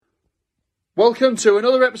Welcome to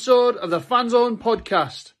another episode of the Fanzone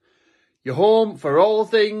podcast, your home for all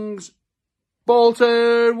things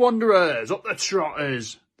Bolton Wanderers, up the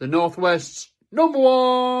Trotters, the Northwest's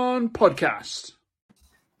 #1 podcast.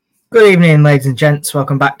 Good evening, ladies and gents.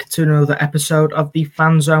 Welcome back to another episode of the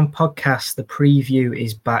Fanzone podcast. The preview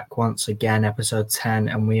is back once again, episode 10,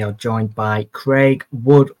 and we are joined by Craig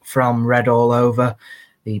Wood from Red All Over,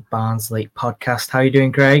 the Barnsley podcast. How are you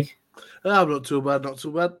doing, Craig? Not too bad, not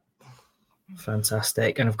too bad.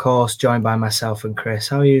 Fantastic. And of course, joined by myself and Chris.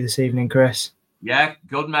 How are you this evening, Chris? Yeah,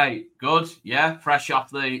 good, mate. Good. Yeah, fresh off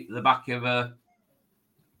the back of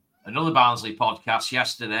another Barnsley podcast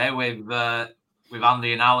yesterday with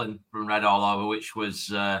Andy and Alan from Red All Over, which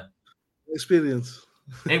was experience.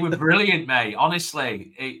 It was brilliant, mate.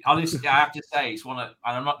 Honestly, I have to say it's one of,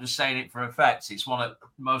 and I'm not just saying it for effect, it's one of the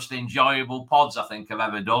most enjoyable pods I think I've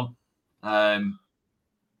ever done.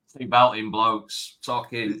 Two belting blokes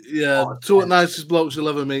talking. Yeah, two of the nicest blokes you'll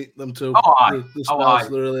ever meet. Them two. Aye. They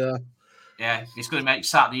really are. Yeah, it's going to make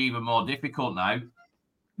Saturday even more difficult now.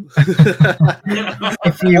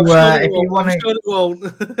 If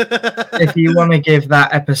you want to give that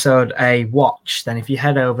episode a watch, then if you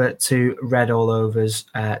head over to Red All Over's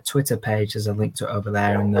Twitter page, there's a link to it over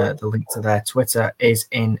there, and the link to their Twitter is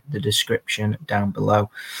in the description down below.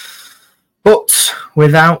 But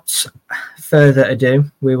without further ado,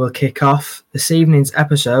 we will kick off this evening's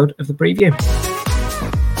episode of the preview.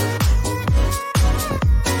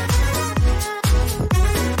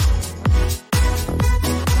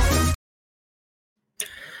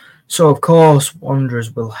 So, of course,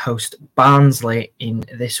 Wanderers will host Barnsley in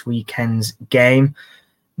this weekend's game,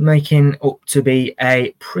 making up to be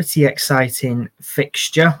a pretty exciting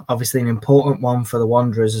fixture. Obviously, an important one for the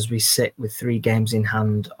Wanderers as we sit with 3 games in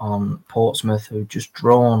hand on Portsmouth, who've just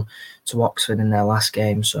drawn to Oxford in their last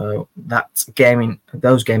game. So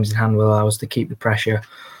those games in hand will allow us to keep the pressure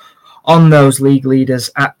on those league leaders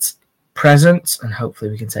at present, and hopefully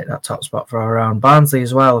we can take that top spot for our own. Barnsley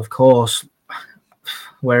as well, of course.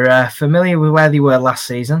 We're familiar with where they were last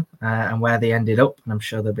season and where they ended up, and I'm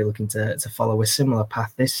sure they'll be looking to follow a similar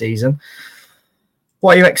path this season.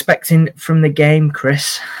 What are you expecting from the game,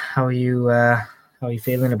 Chris? How are you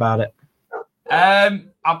feeling about it?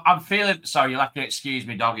 I'm feeling. Sorry, you'll have to excuse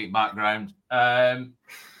me, doggy background. I'm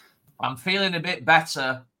feeling a bit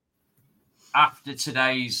better after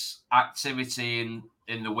today's activity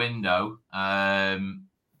in the window.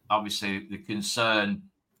 Obviously, the concern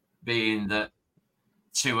being that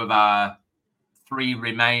 2 of our 3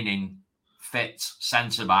 remaining fit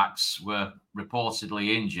centre-backs were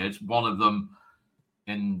reportedly injured. One of them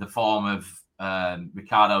in the form of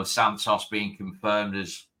Ricardo Santos being confirmed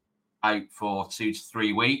as out for 2 to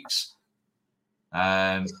 3 weeks.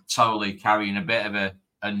 Totally carrying a bit of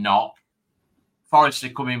a knock. Forrester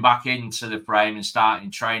coming back into the frame and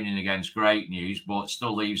starting training again's great news, but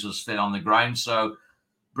still leaves us thin on the ground. So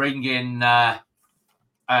bringing a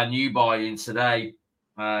new boy in today,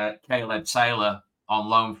 Caleb Taylor on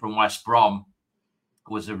loan from West Brom,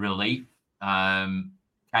 was a relief.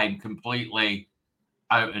 Came completely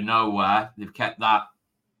out of nowhere. They've kept that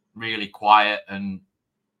really quiet and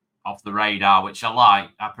off the radar, which I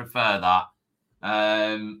like. I prefer that.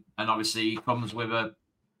 And obviously he comes with a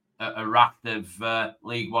raft of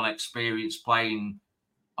League One experience, playing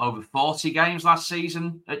over 40 games last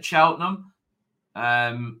season at Cheltenham.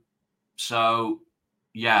 So,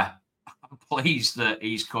 yeah, I'm pleased that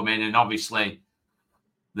he's come in, and obviously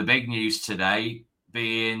the big news today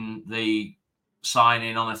being the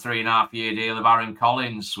signing on a 3.5-year deal of Aaron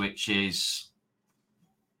Collins, which is,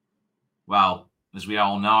 well, as we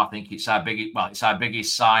all know, I think it's our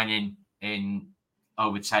biggest signing in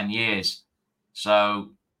over 10 years.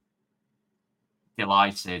 So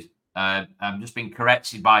delighted. I'm just been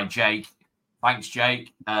corrected by Jake. Thanks,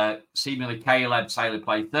 Jake. Seemingly Caleb Taylor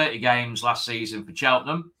played 30 games last season for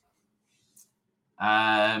Cheltenham.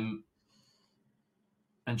 And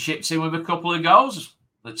chipped in with a couple of goals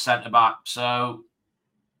at centre-back. So,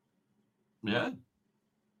 yeah.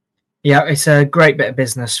 Yeah, it's a great bit of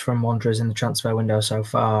business from Wanderers in the transfer window so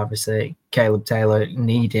far. Obviously, Caleb Taylor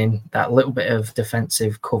needing that little bit of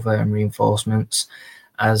defensive cover and reinforcements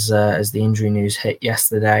as the injury news hit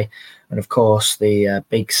yesterday. And, of course, the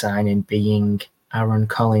big signing being Aaron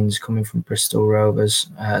Collins coming from Bristol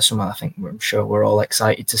Rovers. Someone I think I'm sure we're all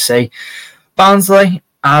excited to see. Barnsley,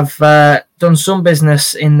 I've done some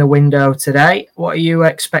business in the window today. What are you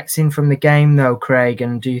expecting from the game, though, Craig?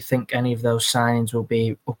 And do you think any of those signings will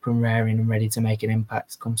be up and raring and ready to make an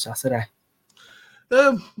impact come Saturday?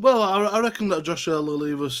 Well, I reckon that Josh Earl will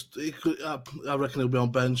leave us. I reckon he'll be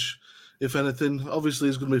on bench, if anything. Obviously,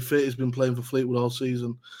 he's going to be fit. He's been playing for Fleetwood all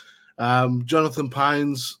season. Jonathan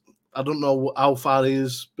Pines, I don't know how far he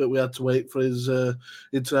is, but we had to wait for his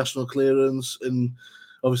international clearance. And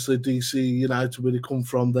obviously DC United, where they come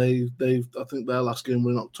from, I think their last game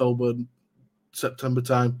were in October, September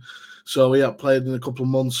time. So he had played in a couple of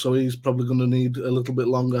months, so he's probably going to need a little bit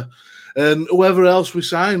longer. And whoever else we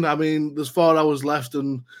sign, I mean, there's 4 hours left,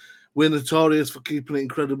 and we're notorious for keeping it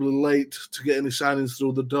incredibly late to get any signings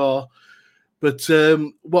through the door. But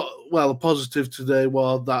a positive today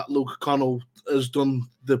was that Luke O'Connell has done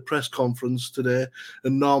the press conference today,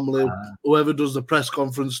 and normally whoever does the press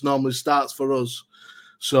conference normally starts for us.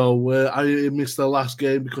 So I missed the last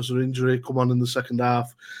game because of injury, come on in the second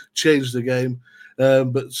half, changed the game.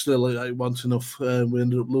 But still, it wasn't enough. We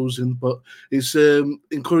ended up losing. But it's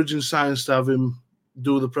encouraging signs to have him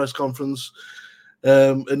do the press conference.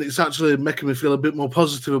 And it's actually making me feel a bit more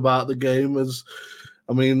positive about the game. At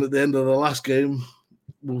the end of the last game,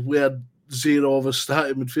 we had 0 of us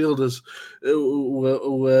starting midfielders.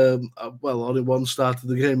 Only one started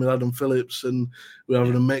the game in Adam Phillips, and we're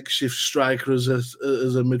having a makeshift striker as a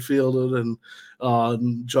midfielder, and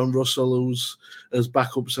John Russell, who's as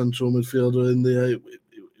backup central midfielder in the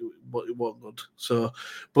it wasn't good. So,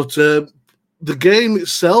 but the game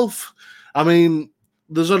itself, I mean,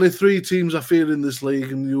 there's only 3 teams I feel in this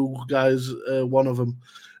league, and you guys are one of them,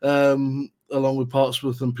 along with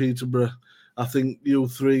Portsmouth and Peterborough. I think you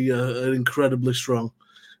 3 are incredibly strong,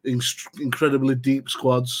 incredibly deep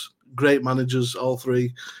squads, great managers, all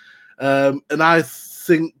 3. And I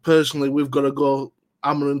think personally we've got to go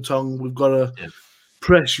hammer and tongue. We've got to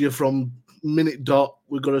press you from minute dot.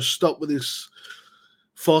 We've got to stop with this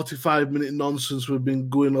 45-minute nonsense we've been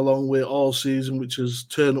going along with all season, which is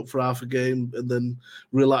turn up for half a game and then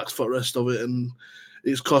relax for the rest of it. And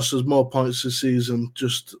it's cost us more points this season,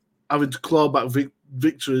 just having to claw back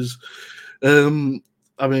victories. We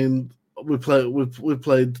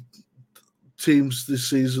played teams this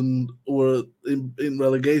season who were in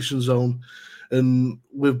relegation zone, and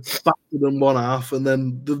we've battered them one half, and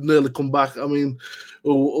then they've nearly come back. I mean,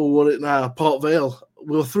 what it now? Port Vale,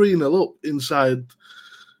 we were 3-0 up inside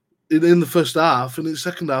in the first half, and in the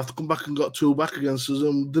second half they come back and got 2 back against us,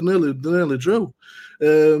 and they nearly drew.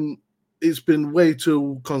 It's been way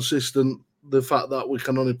too consistent, the fact that we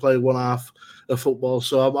can only play one half of football.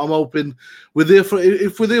 So I'm hoping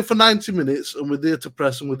if we're there for 90 minutes and we're there to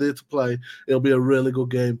press and we're there to play, it'll be a really good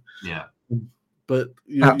game. Yeah. But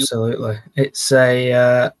absolutely, it's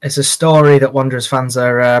a story that Wanderers fans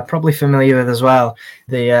are probably familiar with as well.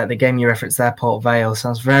 The game you referenced there, Port Vale,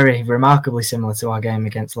 sounds very remarkably similar to our game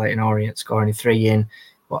against Leyton Orient, scoring 3 in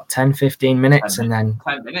 10-15 minutes, and then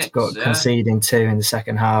conceding 2 in the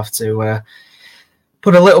second half to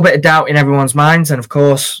put a little bit of doubt in everyone's minds. And of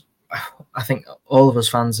course, I think all of us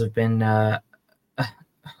fans have been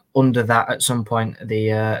under that at some point,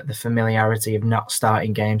 the familiarity of not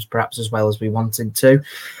starting games perhaps as well as we wanted to.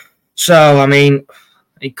 So, I mean,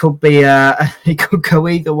 it could be it could go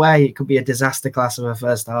either way. It could be a disaster class of a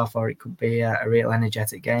first half, or it could be a real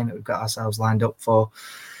energetic game that we've got ourselves lined up for.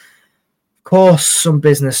 Of course, some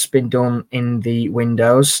business has been done in the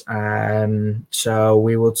windows. So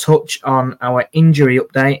we will touch on our injury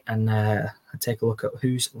update and take a look at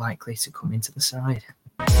who's likely to come into the side.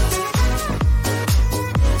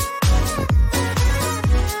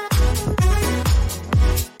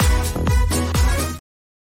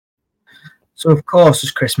 So, of course,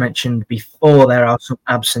 as Chris mentioned before, there are some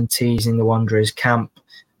absentees in the Wanderers camp.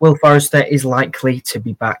 Will Forrester is likely to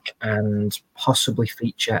be back and possibly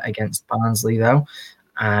feature against Barnsley, though,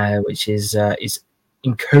 which is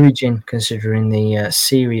encouraging considering the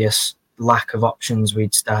serious lack of options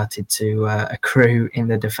we'd started to accrue in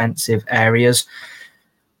the defensive areas.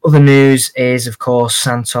 Other news is, of course,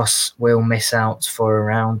 Santos will miss out for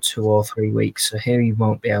around 2 or 3 weeks, so here he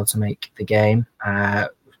won't be able to make the game.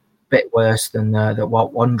 Bit worse than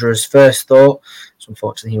what Wanderers first thought, so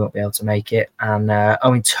unfortunately he won't be able to make it. And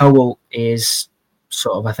Owen Towell is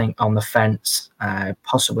sort of, I think, on the fence,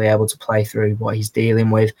 possibly able to play through what he's dealing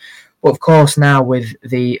with. But of course, now with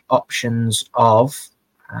the options of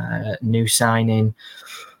new signing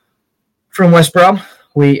from West Brom,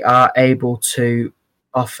 we are able to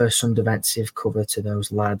offer some defensive cover to those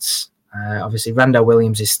lads. Obviously, Randall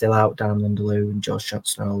Williams is still out, Dan Lundaloo and George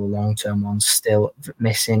Johnston, all the long-term ones, still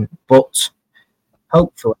missing. But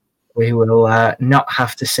hopefully we will not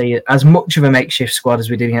have to see as much of a makeshift squad as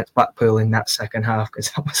we did against Blackpool in that second half,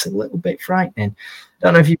 because that was a little bit frightening.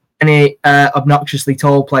 Don't know if you've any obnoxiously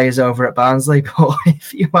tall players over at Barnsley, but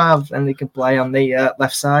if you have and they can play on the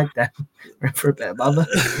left side, then for a bit of bother.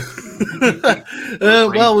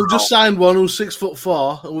 Well, we've just signed one who's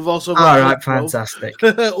 6'4", and we've also got all right, fantastic.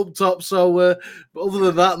 up top. So, but other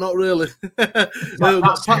than that, not really.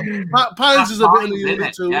 Pines is a bit of a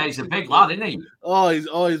unit too. Yeah, he's a big lad, isn't he? He's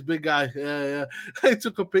a big guy. Yeah. I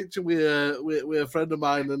took a picture with a friend of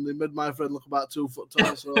mine, and he made my friend look about 2 foot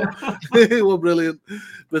tall. So it was brilliant.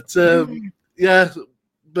 But yeah,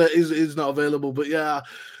 but he's not available. But yeah.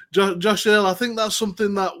 Josh Earl, I think that's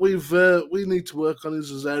something that we need to work on is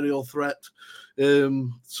his aerial threat.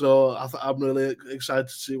 So I'm really excited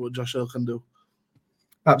to see what Josh Earl can do.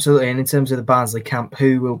 Absolutely. And in terms of the Barnsley camp,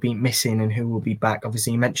 who will be missing and who will be back?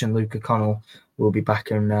 Obviously, you mentioned Luke O'Connell will be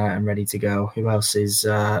back and ready to go. Who else is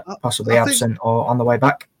possibly absent or on the way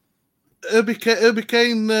back? Herbie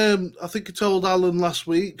Kane, I think he told Alan last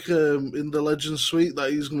week in the Legends Suite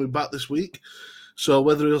that he's going to be back this week. So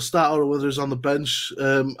whether he'll start or whether he's on the bench,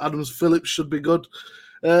 Adams Phillips should be good.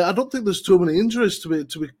 I don't think there's too many injuries to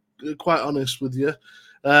be quite honest with you.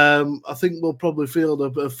 I think we'll probably field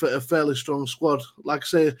a fairly strong squad. Like I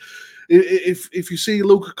say, if you see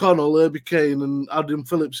Luke O'Connell, Herbie Kane, and Adam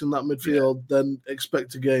Phillips in that midfield, then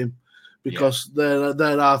expect a game because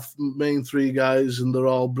they're our main three guys and they're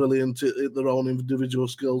all brilliant at their own individual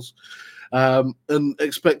skills. And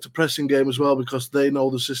expect a pressing game as well because they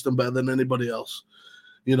know the system better than anybody else.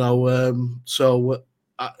 So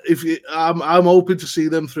I'm hoping to see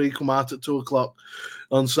them three come out at 2:00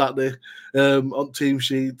 on Saturday on Team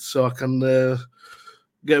Sheet, so I can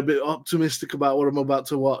get a bit optimistic about what I'm about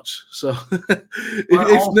to watch. So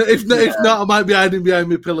if not, I might be hiding behind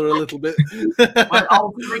my pillar a little bit. Well,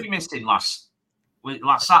 all three missing last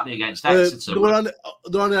Saturday against Exeter. There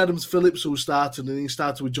were only Adams Phillips who started, and he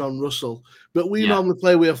started with John Russell. But we normally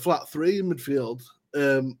play with a flat three in midfield.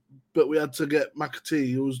 But we had to get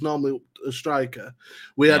McAtee, who's normally a striker.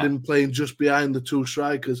 We had him playing just behind the two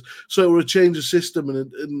strikers. So it was a change of system,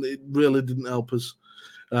 and it really didn't help us.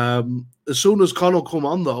 As soon as Connell come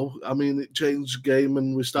on, though, I mean, it changed the game,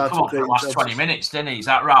 and we started for the last 20 minutes, didn't he? Is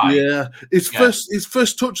that right? Yeah. His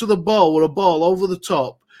first touch of the ball were a ball over the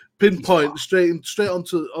top, pinpoint straight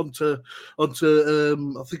onto I think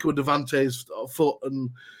it was Devante's foot, and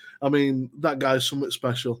I mean that guy's something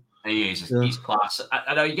special. He is. He's class.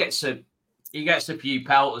 I know he gets a few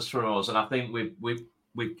pelters from us, and I think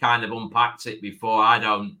we've kind of unpacked it before. Why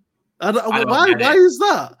is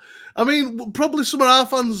that? I mean, probably some of our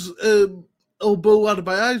fans will boo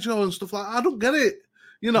Adebayo and stuff like that. I don't get it.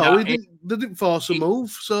 They didn't force a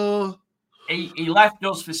move, so he left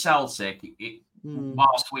us for Celtic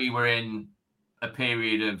whilst we were in a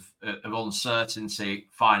period of uncertainty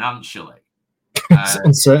financially.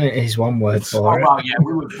 Uncertainty is one word for it. Well, yeah,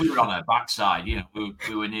 we were on our backside. We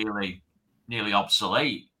were nearly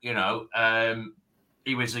obsolete.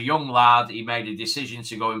 He was a young lad. He made a decision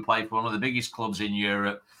to go and play for one of the biggest clubs in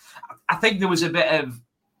Europe. I think there was a bit of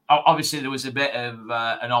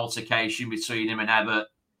an altercation between him and Ebbert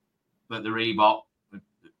at the Reebok a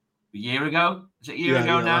year ago. Is it a year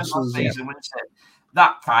ago now? Last season, wasn't it?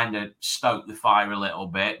 That kind of stoked the fire a little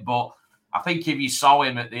bit. But I think if you saw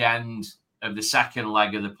him at the end of the second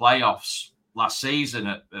leg of the playoffs last season,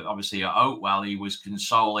 obviously at Oakwell, he was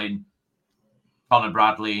consoling Conor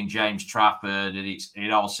Bradley and James Trafford, and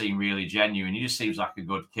it all seemed really genuine. He just seems like a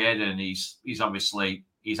good kid, and he's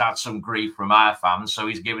had some grief from our fans, so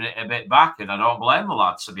he's giving it a bit back, and I don't blame the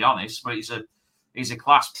lad, to be honest. But he's a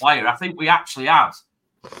class player. I think we actually had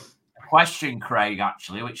a question, Craig,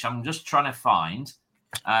 which I'm just trying to find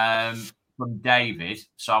from David.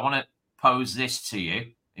 So I want to pose this to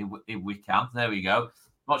you. If we can. There we go.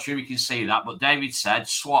 Not sure if you can see that, but David said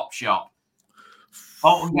swap shop.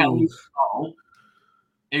 Bolton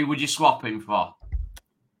who would you swap him for?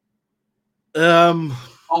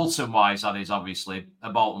 Bolton wise, that is obviously a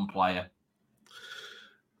Bolton player.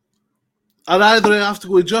 I'd either have to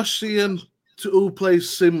go with Josh Sheehan, who plays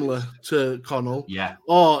similar to Connell,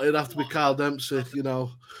 or it'd have to be Kyle Dempsey,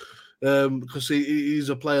 because he's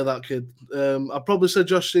a player, that kid. I'd probably say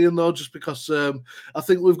Josh Sheehan, though, just because I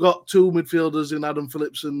think we've got two midfielders in Adam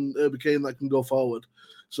Phillips and Herbie Kane that can go forward.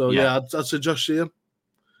 So, I'd say Josh Sheehan.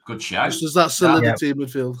 Good show. Just as that solidity in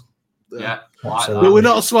midfield. Yeah. But we're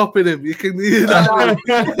not swapping him. You can. Purely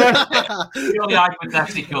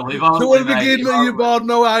hypothetical. Don't want to begin with you bored,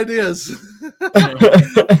 no ideas.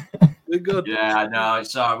 We're good. Yeah, no,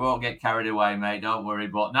 it's all right. We won't get carried away, mate. Don't worry.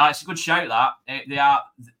 But no, it's a good shout, that. They are.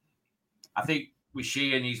 I think with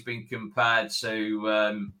Sheehan, he's been compared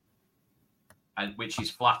to, and which is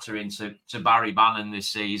flattering to Barry Bannon this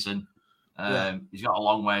season. He's got a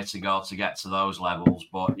long way to go to get to those levels,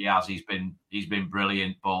 but he's been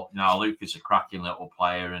brilliant. But Luke is a cracking little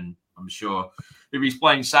player, and I'm sure if he's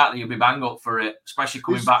playing Saturday, he'll be bang up for it, especially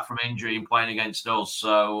coming back from injury and playing against us.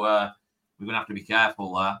 So we're going to have to be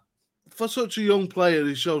careful there. For such a young player,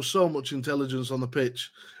 he shows so much intelligence on the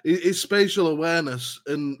pitch. His spatial awareness,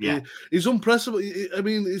 and he's unpressable. I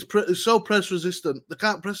mean, he's so press resistant. They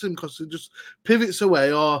can't press him because he just pivots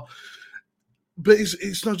away. But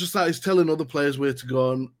it's not just that. He's telling other players where to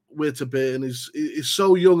go and where to be. And he's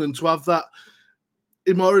so young, and to have that,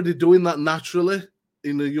 him already doing that naturally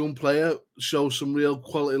in a young player shows some real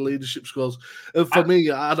quality leadership skills. And for me,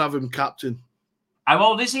 I'd have him captain. How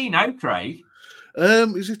old is he now, Craig?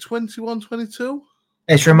 Is he 21, 22?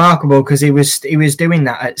 It's remarkable because he was doing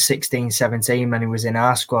that at 16, 17 when he was in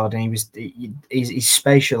our squad, and his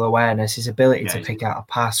spatial awareness, his ability to pick out a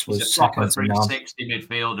pass was second to none. He's a 360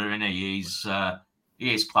 midfielder, isn't he?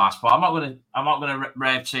 He is class. But I'm not going to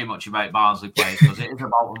rave too much about Barnsley players because it is a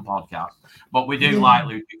Bolton podcast. But we do like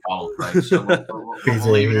Luke Cole, Craig. So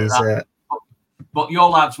we'll leave it at that. But your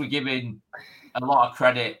lads were giving a lot of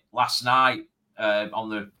credit last night on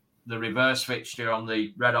the reverse fixture on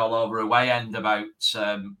the Red All Over away end about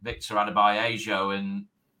Victor Adebayo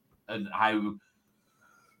and how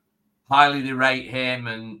highly they rate him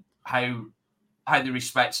and how they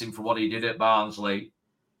respect him for what he did at Barnsley.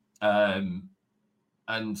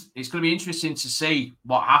 And it's going to be interesting to see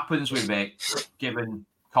what happens with it, given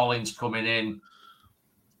Collins coming in,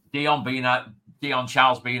 Dion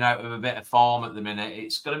Charles being out of a bit of form at the minute.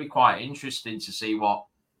 It's going to be quite interesting to see what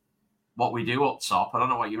we do up top. I don't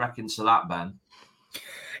know what you reckon to that, Ben.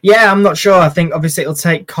 Yeah, I'm not sure. I think obviously it'll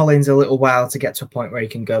take Collins a little while to get to a point where he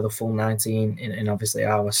can go the full 19 in obviously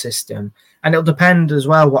our system. And it'll depend as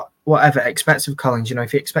well whatever expects of Collins. You know,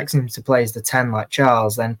 if he expects him to play as the 10 like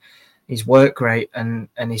Charles, then his work rate and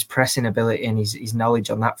his pressing ability and his knowledge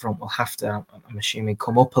on that front will have to, I'm assuming,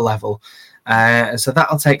 come up a level. So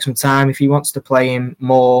that'll take some time. If he wants to play him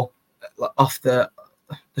more off the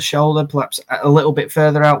shoulder, perhaps a little bit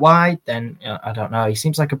further out wide, then I don't know. He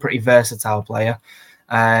seems like a pretty versatile player.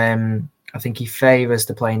 I think he favours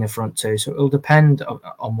to play in the front too, so it'll depend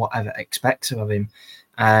on whatever expects of him.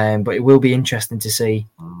 But it will be interesting to see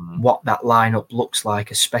what that lineup looks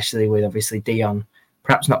like, especially with obviously Dion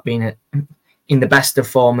perhaps not being in the best of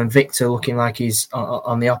form and Victor looking like he's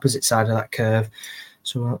on the opposite side of that curve.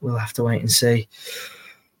 So we'll have to wait and see.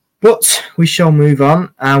 But we shall move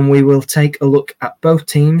on and we will take a look at both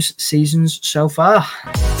teams' seasons so far.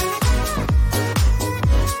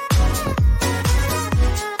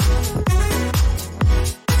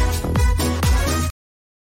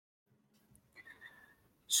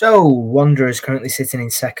 So Wanderers currently sitting in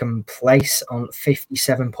second place on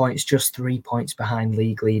 57 points, just 3 points behind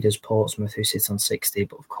league leaders Portsmouth, who sit on 60,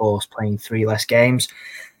 but of course playing 3 less games.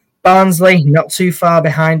 Barnsley, not too far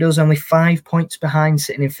behind us, only 5 points behind,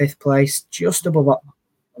 sitting in 5th place, just above on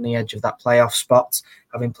the edge of that playoff spot,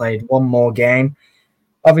 having played 1 more game.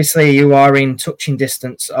 Obviously, you are in touching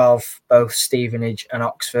distance of both Stevenage and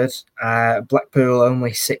Oxford. Blackpool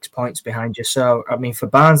only 6 points behind you. So, I mean, for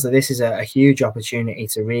Barnsley, this is a huge opportunity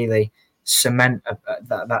to really cement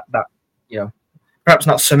that you know, perhaps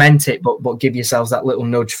not cement it, but give yourselves that little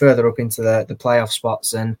nudge further up into the playoff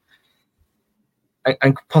spots and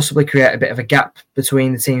possibly create a bit of a gap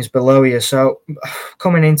between the teams below you. So,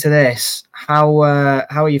 coming into this, how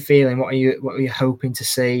are you feeling? What are you hoping to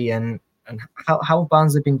see? And how have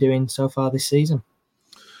Barnsley been doing so far this season?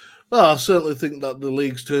 Well, I certainly think that the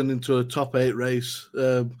league's turned into a top 8 race.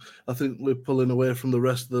 I think we're pulling away from the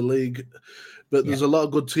rest of the league, but there's a lot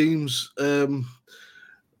of good teams.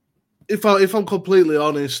 If I'm completely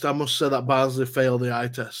honest, I must say that Barnsley failed the eye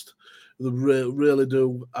test. They really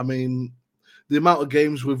do. I mean, the amount of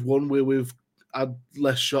games we've won where we've had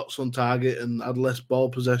less shots on target and had less ball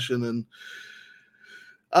possession, and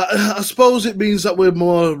I suppose it means that we're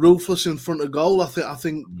more ruthless in front of goal. I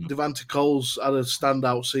think Devante Cole's had a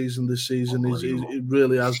standout season this season. He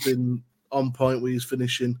really has been on point with his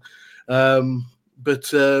finishing.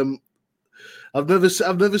 But I've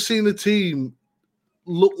never seen a team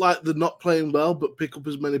look like they're not playing well but pick up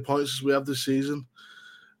as many points as we have this season.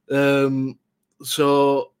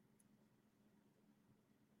 So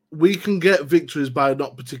we can get victories by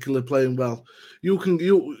not particularly playing well. You can.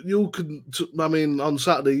 I mean, on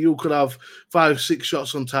Saturday you could have 5-6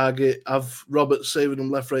 shots on target, have Roberts saving them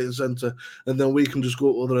left, right, and centre, and then we can just go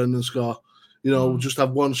up the other end and score. You know, just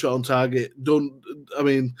have 1 shot on target.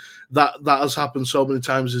 That has happened so many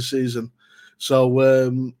times this season. So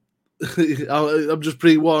I'm just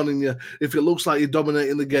pre-warning you. If it looks like you're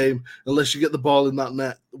dominating the game, unless you get the ball in that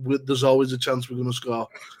net, there's always a chance we're going to score.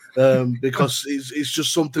 Because it's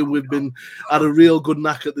just something we've been at a real good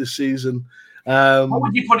knack at this season. What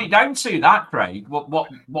would you put it down to, that, Craig?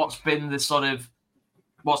 What's been the sort of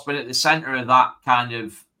what's been at the centre of that kind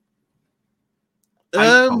of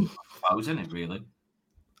outcome, I suppose, isn't it, really?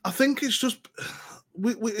 I think it's just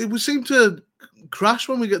we seem to crash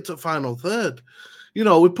when we get to final third. You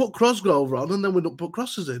know, we put Cosgrove on and then we don't put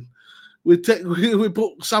crosses in. We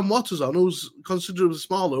put Sam Waters on, who's considerably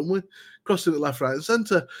smaller, and we're crossing it left, right, and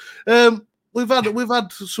centre. We've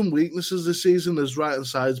had some weaknesses this season. As right hand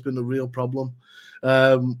side's been a real problem.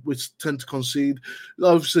 We tend to concede.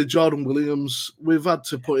 Obviously, Jordan Williams, we've had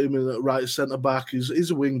to put him in at right centre back.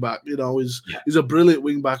 He's a wing back, you know. He's a brilliant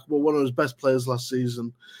wing back, but one of his best players last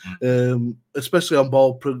season, especially on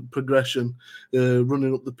ball progression,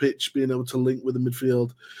 running up the pitch, being able to link with the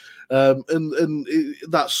midfield. And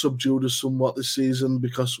that's subdued us somewhat this season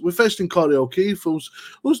because we're facing Corey O'Keefe,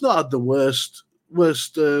 who's not had the worst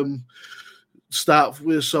start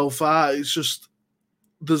with so far. It's just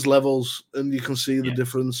there's levels, and you can see the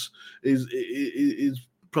difference. He's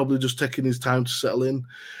probably just taking his time to settle in.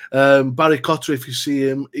 Barry Cotter, if you see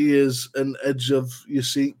him, he is an edge of your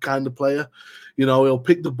seat kind of player. You know, he'll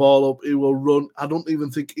pick the ball up, he will run. I don't even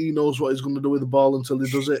think he knows what he's going to do with the ball until he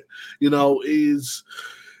does it. You know, he's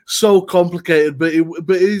so complicated, but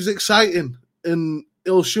he's exciting, and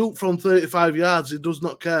he'll shoot from 35 yards. He does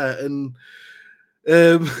not care, and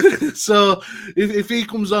so if he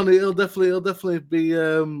comes on, he'll definitely be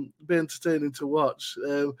entertaining to watch.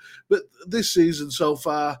 But this season so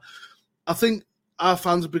far, I think our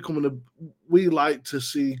fans are becoming we like to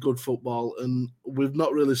see good football, and we've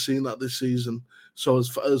not really seen that this season. So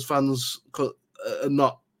as fans are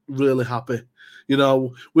not really happy. You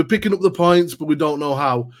know, we're picking up the points, but we don't know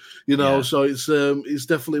how. You know, so it's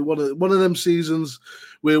definitely one of them seasons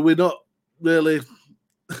where we're not really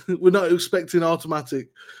we're not expecting automatic,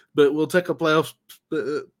 but we'll take a playoff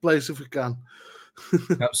place if we can.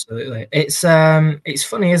 Absolutely, it's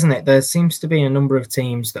funny, isn't it? There seems to be a number of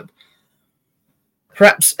teams that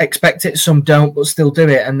perhaps expect it, some don't, but still do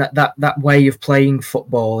it, and that way of playing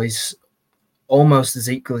football is almost as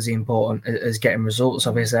equally as important as getting results.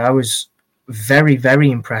 Obviously, I was very, very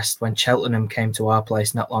impressed when Cheltenham came to our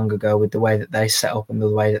place not long ago with the way that they set up and the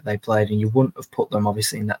way that they played, and you wouldn't have put them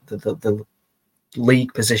obviously in that the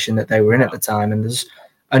league position that they were in at the time. And there's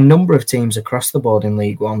a number of teams across the board in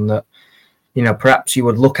League One that, you know, perhaps you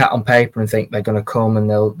would look at on paper and think they're going to come and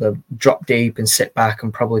they'll drop deep and sit back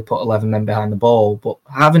and probably put 11 men behind the ball, but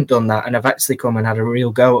haven't done that and have actually come and had a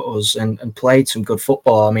real go at us and played some good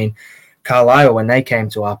football. I mean, Carlisle, when they came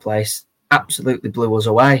to our place, absolutely blew us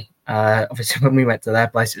away. Obviously, when we went to their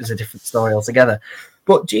place, it was a different story altogether.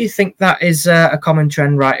 But do you think that is a common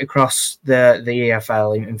trend right across the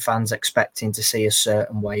EFL in fans expecting to see a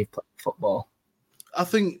certain way of playing football? I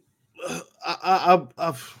think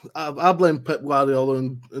I blame Pep Guardiola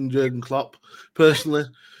and Jurgen Klopp personally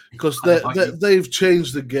because they've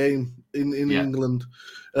changed the game in England.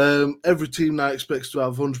 Every team now expects to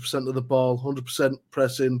have 100% of the ball, 100%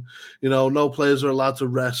 pressing. You know, no players are allowed to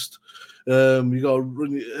rest. You got to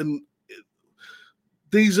run, and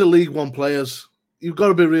these are League One players. You've got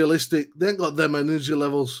to be realistic. They ain't got them energy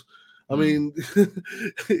levels. I mean,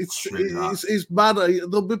 it's mad.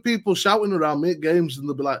 There'll be people shouting around me at games, and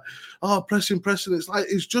they'll be like, "Oh, pressing!" It's like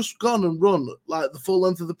he's just gone and run like the full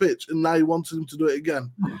length of the pitch, and now you want him to do it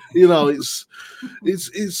again. You know, it's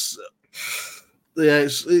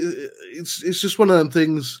just one of them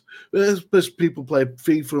things. People play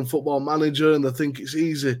FIFA and Football Manager and they think it's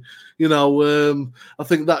easy. You know, I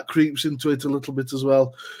think that creeps into it a little bit as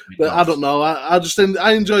well. But I don't know. I just think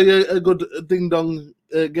I enjoy a good ding-dong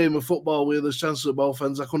game of football where there's chances at both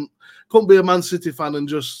ends. I couldn't be a Man City fan and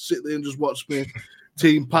just sit there and just watch me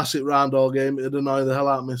team pass it round all game. It'd annoy the hell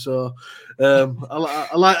out of me. So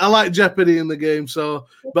I like jeopardy in the game. So,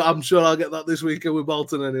 but I'm sure I'll get that this weekend with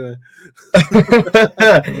Bolton anyway.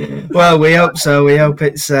 Well, we hope so. We hope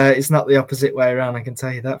it's not the opposite way around. I can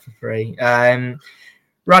tell you that for free.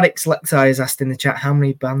 Radix Lectai has asked in the chat how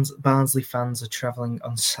many Barnsley fans are travelling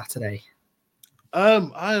on Saturday.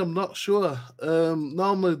 I am not sure.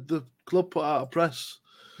 Normally the club put out a press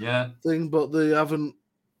thing, but they haven't.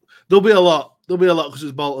 There'll be a lot. Because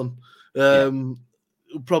it's Bolton.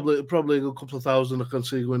 Probably a couple of thousand I can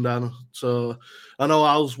see going down. So I know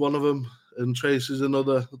Al's one of them, and Tracy's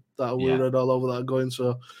another that we read all over that are going.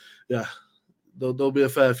 So yeah, there'll be a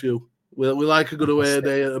fair few. We like a good away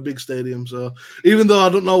day at a big stadium. So even though I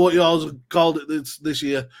don't know what yours called it this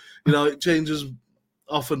year, you know, it changes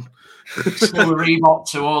often. Still a Reebok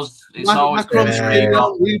to us. It's always going to be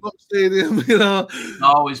Reebok Stadium, you know. It's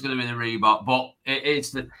always going to be the Reebok, but it's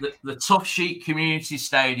the Tough Sheet Community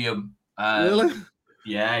Stadium. Really?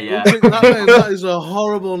 Yeah. That is a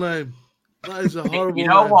horrible name. That is a horrible. You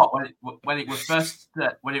know name. what? When it was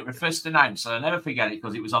first announced, and I'll never forget it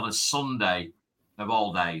because it was on a Sunday of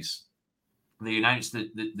all days. They announced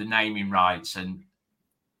the naming rights, and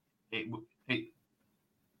it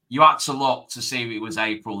you had to look to see if it was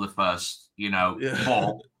April the 1st.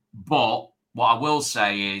 Yeah. But what I will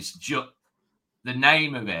say is the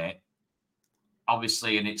name of it,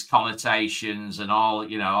 obviously, and its connotations and all,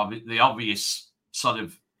 the obvious sort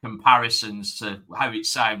of comparisons to how it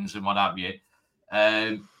sounds and what have you.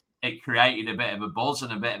 It created a bit of a buzz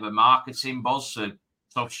and a bit of a marketing buzz for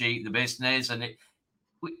Tough Sheet, the business, and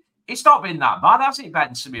it's not been that bad, has it,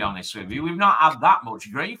 Ben? To be honest with you, we've not had that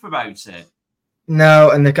much grief about it. No,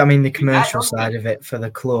 and the commercial side of it for the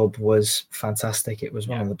club was fantastic. It was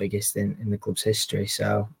one of the biggest in the club's history.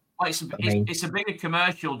 So, well, it's a bigger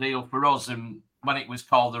commercial deal for us than when it was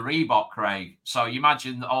called the Reebok, Craig. So you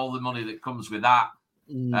imagine all the money that comes with that.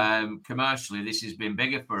 Commercially, this has been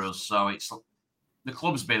bigger for us. So the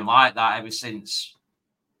club's been like that ever since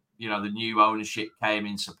the new ownership came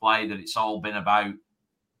into play. That it's all been about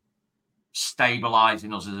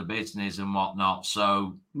stabilizing us as a business and whatnot.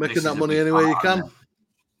 So making that money any way you can.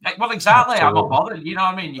 Well, exactly. Absolutely. I'm not bothered. You know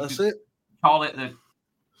what I mean? You could call it the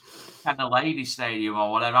kind of lady stadium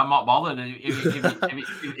or whatever. I'm not bothered. If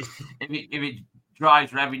it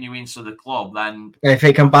drives revenue into the club, then if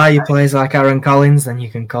it can buy you players like Aaron Collins, then you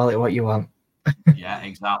can call it what you want. Yeah,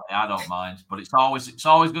 exactly. I don't mind, but it's always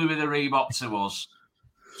going to be the Reebok to us.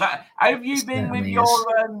 So, how have you been with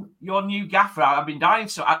your new gaffer? I've been dying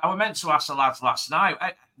to. I was meant to ask the lads last night.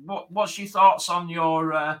 What's your thoughts on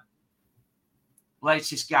your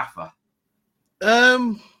latest gaffer?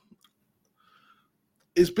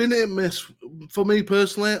 It's been hit and miss for me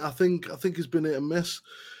personally. I think it's been hit and miss.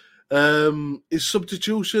 His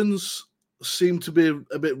substitutions seem to be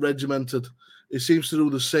a bit regimented. He seems to do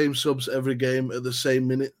the same subs every game at the same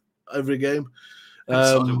minute every game.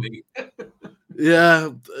 So do we. Yeah.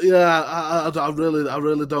 I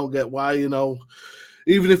really don't get why.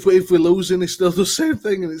 Even if we're losing, he still does the same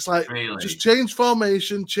thing, and it's like just change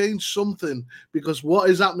formation, change something, because what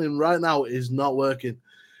is happening right now is not working.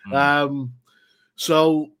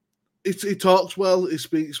 So he talks well, he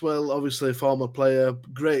speaks well. Obviously, a former player,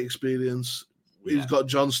 great experience. Yeah. He's got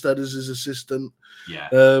John Stead as his assistant. Yeah.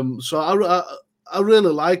 So I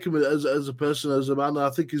really like him as a person, as a man. I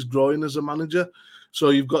think he's growing as a manager. So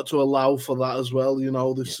you've got to allow for that as well. He's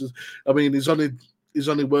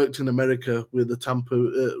only worked in America with the Tampa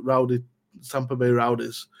Bay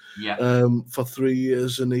Rowdies. Yeah. For 3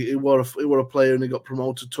 years, and he were a player, and he got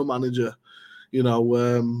promoted to manager.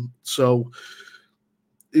 So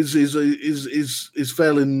he's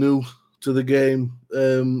fairly new to the game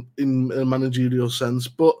in a managerial sense,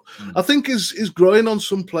 but I think he's growing on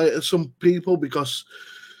some people, because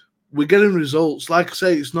we're getting results. Like I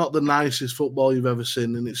say, it's not the nicest football you've ever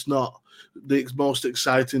seen, and it's not the most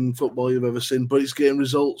exciting football you've ever seen, but it's getting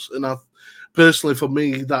results. And personally, for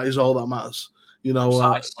me, that is all that matters.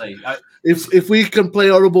 Precisely. If we can play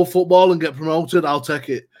horrible football and get promoted, I'll take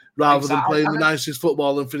it, rather than playing the nicest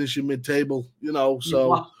football and finishing mid-table.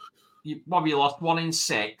 So you probably lost 1 in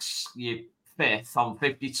 6. You're 5th on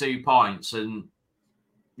 52 points, and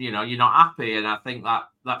you're not happy. And I think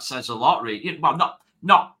that says a lot, really. Well,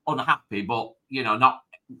 not unhappy, but not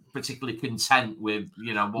particularly content with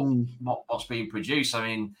what's being produced. I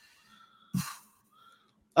mean,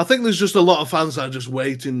 I think there's just a lot of fans that are just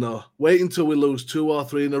waiting till we lose 2 or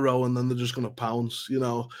 3 in a row, and then they're just going to pounce.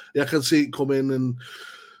 I can see it coming, and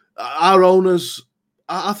our owners,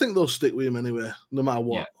 I think they'll stick with him anyway, no matter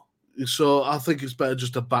what. Yeah. So I think it's better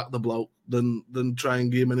just to back the bloke than try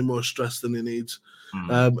and give him any more stress than he needs.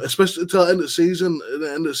 Especially until the end of the season. At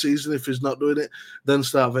the end of the season, if he's not doing it, then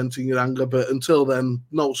start venting your anger. But until then,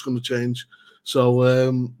 nothing's going to change.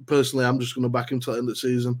 So personally, I'm just going to back him till the end of the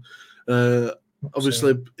season.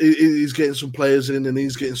 Obviously, he's getting some players in, and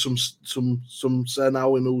he's getting some say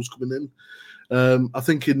now in who's coming in. I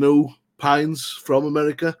think he knew Pines from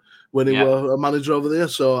America when he were a manager over there,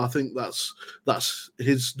 so I think that's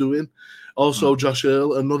his doing. Also, Josh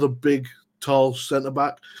Earl, another big, tall centre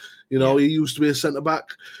back. He used to be a centre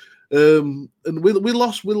back, and we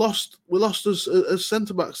lost as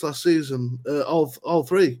centre backs last season. All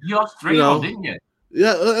 3. You lost 3, didn't you?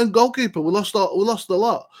 Yeah, and goalkeeper, we lost a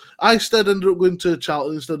lot. Eisted ended up going to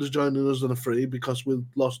Charlton instead of joining us on a free because we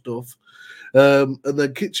lost Duff. And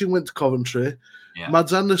then Kitchen went to Coventry. Yeah.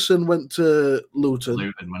 Mads Anderson went to Luton.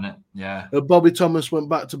 Luton, wasn't it? Yeah. Bobby Thomas went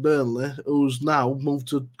back to Burnley, who's now moved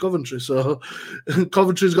to Coventry. So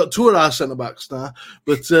Coventry's got 2 of our centre-backs now.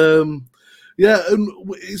 But, and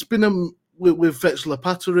it's been we've fetched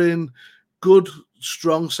Lepata in. Good,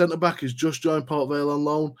 strong centre-back. He's just joined Port Vale on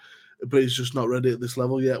loan. but he's just not ready at this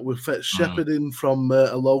level yet. We've fetched Shepherd in from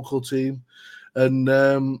a local team, and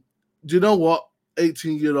do you know what?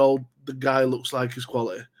 18-year-old, the guy looks like his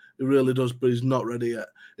quality. He really does, but he's not ready yet.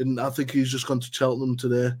 And I think he's just gone to Cheltenham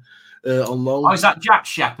today on loan. Oh, is that Jack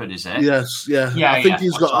Shepherd? Is it? Yes, yeah. I think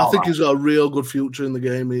he's got a real good future in the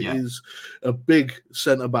game. He's a big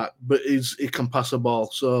centre back, but he can pass a ball.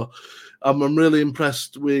 So I'm really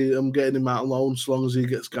impressed with him getting him out on loan, as long as he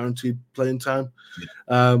gets guaranteed playing time.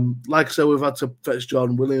 Yeah. Like I said, we've had to fetch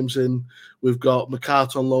Jordan Williams in. We've got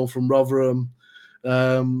McCart on loan from Rotherham.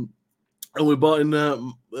 And we bought in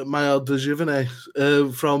Maël Dejeuner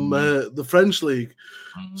from the French league.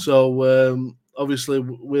 So obviously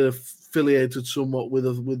we're affiliated somewhat with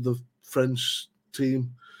the French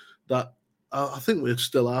team that I think we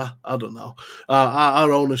still are. I don't know.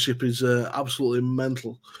 Our ownership is absolutely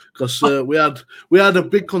mental, because we had a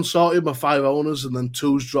big consortium of 5 owners, and then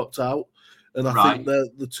 2's dropped out. And I think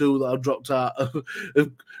that the 2 that have dropped out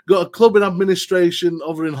have got a club in administration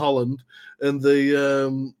over in Holland, and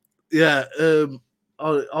the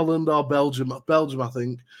Holland or Belgium, I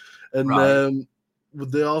think. And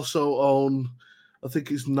they also own, I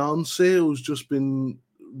think it's Nancy, who's just been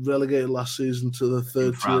relegated last season to the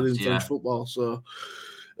 3rd tier in French football. So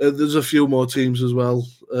there's a few more teams as well.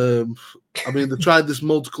 I mean, they tried this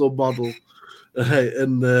multi-club model,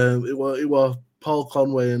 and it was Paul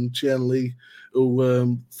Conway and Chien Lee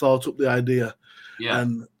who thought up the idea,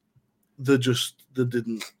 and they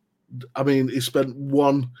didn't. I mean, he spent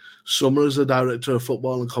one summer as a director of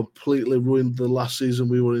football and completely ruined the last season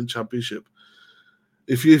we were in Championship.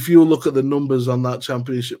 If you look at the numbers on that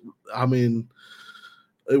Championship, I mean,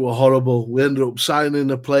 it was horrible. We ended up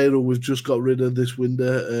signing a player who we've just got rid of this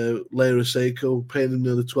window, Leira Seiko, paying him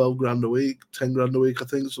nearly 12 grand a week, 10 grand a week, I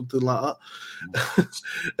think, something like that.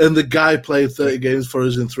 And the guy played 30 games for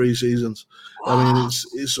us in 3 seasons. Wow. I mean,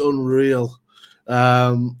 it's unreal.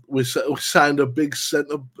 We signed a big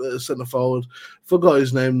centre forward. Forgot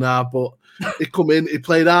his name now, but he come in. He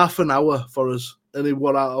played half an hour for us, and he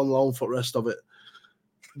went out on loan for the rest of it.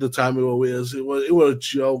 The time we were with us, it was a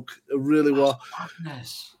joke. It really was.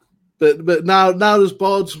 Madness. But now there's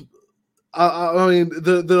boards. I mean,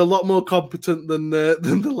 they're a lot more competent than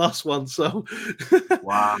the last one. So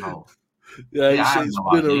wow. It's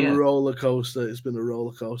been a roller coaster. It's been a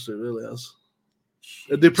roller coaster. It really has.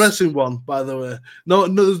 Jeez. A depressing one, by the way. No,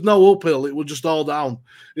 there's no uphill. It was just all down.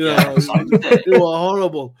 It was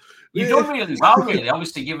horrible. You've done really well, really.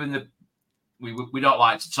 Obviously, given the we don't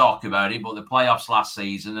like to talk about it, but the playoffs last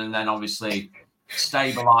season, and then obviously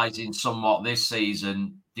stabilising somewhat this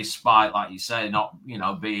season, despite, like you say, not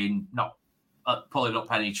pulling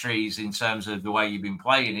up any trees in terms of the way you've been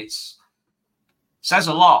playing. It says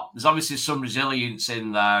a lot. There's obviously some resilience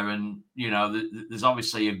in there, and there's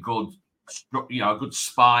obviously a good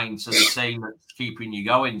spine to the team that's keeping you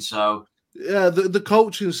going. So. Yeah, the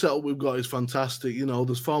coaching setup we've got is fantastic.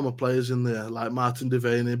 There's former players in there like Martin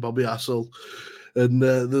Devaney, Bobby Hassel, and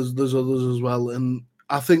there's others as well. And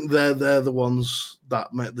I think they're the ones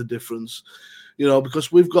that make the difference.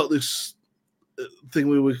 Because we've got this thing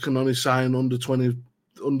where we can only sign under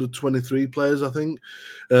 23 players, I think.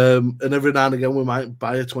 And every now and again we might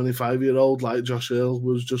buy a 25-year-old like Josh Earl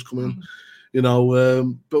was just coming.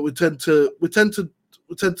 But we tend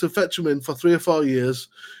to fetch them in for 3 or 4 years.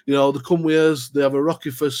 They come with us, they have a rocky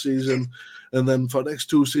first season, and then for the next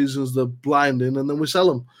 2 seasons they're blinding, and then we sell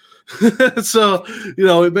them. So,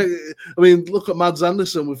 look at Mads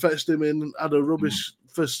Anderson. We fetched him in, had a rubbish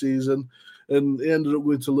first season, and he ended up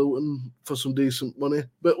going to Luton for some decent money.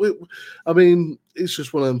 But it's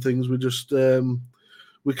just one of them things. We just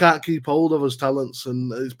we can't keep hold of his talents,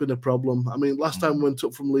 and it's been a problem. Last time we went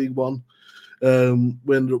up from League One,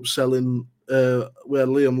 we ended up selling. We had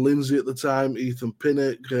Liam Lindsay at the time, Ethan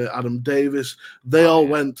Pinnock, Adam Davis. They all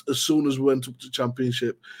went as soon as we went up to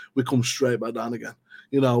Championship. We come straight back down again.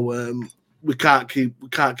 We can't keep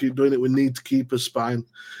doing it. We need to keep a spine,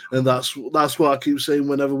 and that's what I keep saying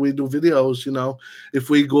whenever we do videos. If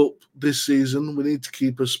we go up this season, we need to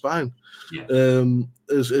keep a spine,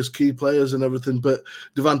 as key players and everything. But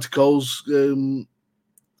Devante Cole's,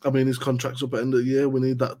 his contract's up at the end of the year. We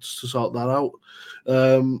need that to sort that out.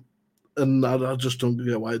 And I just don't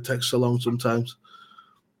get why it takes so long sometimes.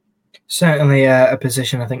 Certainly a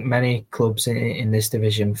position I think many clubs in this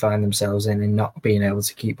division find themselves in not being able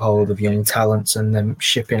to keep hold of young talents and them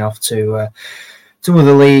shipping off to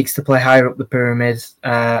other leagues to play higher up the pyramid.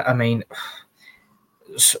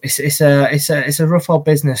 It's a rough old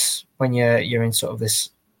business when you're in sort of this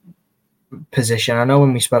position. I know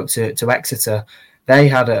when we spoke to Exeter, they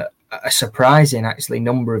had a a surprising, actually,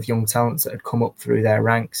 number of young talents that had come up through their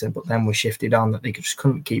ranks, but then were shifted on that they just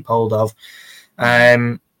couldn't keep hold of.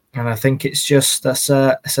 And I think it's just it's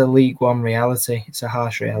a League One reality. It's a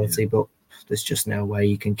harsh reality, but there's just no way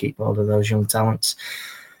you can keep hold of those young talents.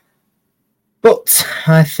 But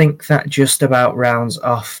I think that just about rounds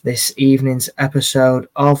off this evening's episode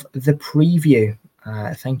of The Preview.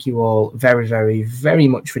 Thank you all very, very, very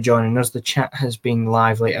much for joining us. The chat has been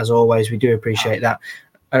lively, as always. We do appreciate that.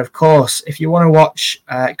 And of course, if you want to watch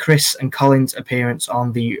Chris and Colin's appearance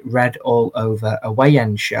on the Red All Over Away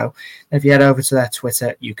End show, if you head over to their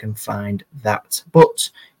Twitter, you can find that. But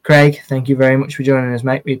Craig, thank you very much for joining us,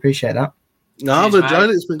 mate. We appreciate that. No, I've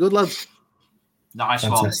enjoyed it. It's been good, lads. Nice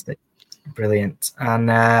Fantastic. Brilliant.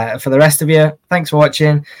 And for the rest of you, thanks for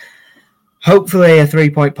watching. Hopefully a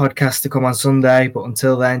 3-point podcast to come on Sunday. But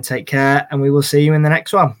until then, take care, and we will see you in the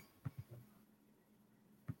next one.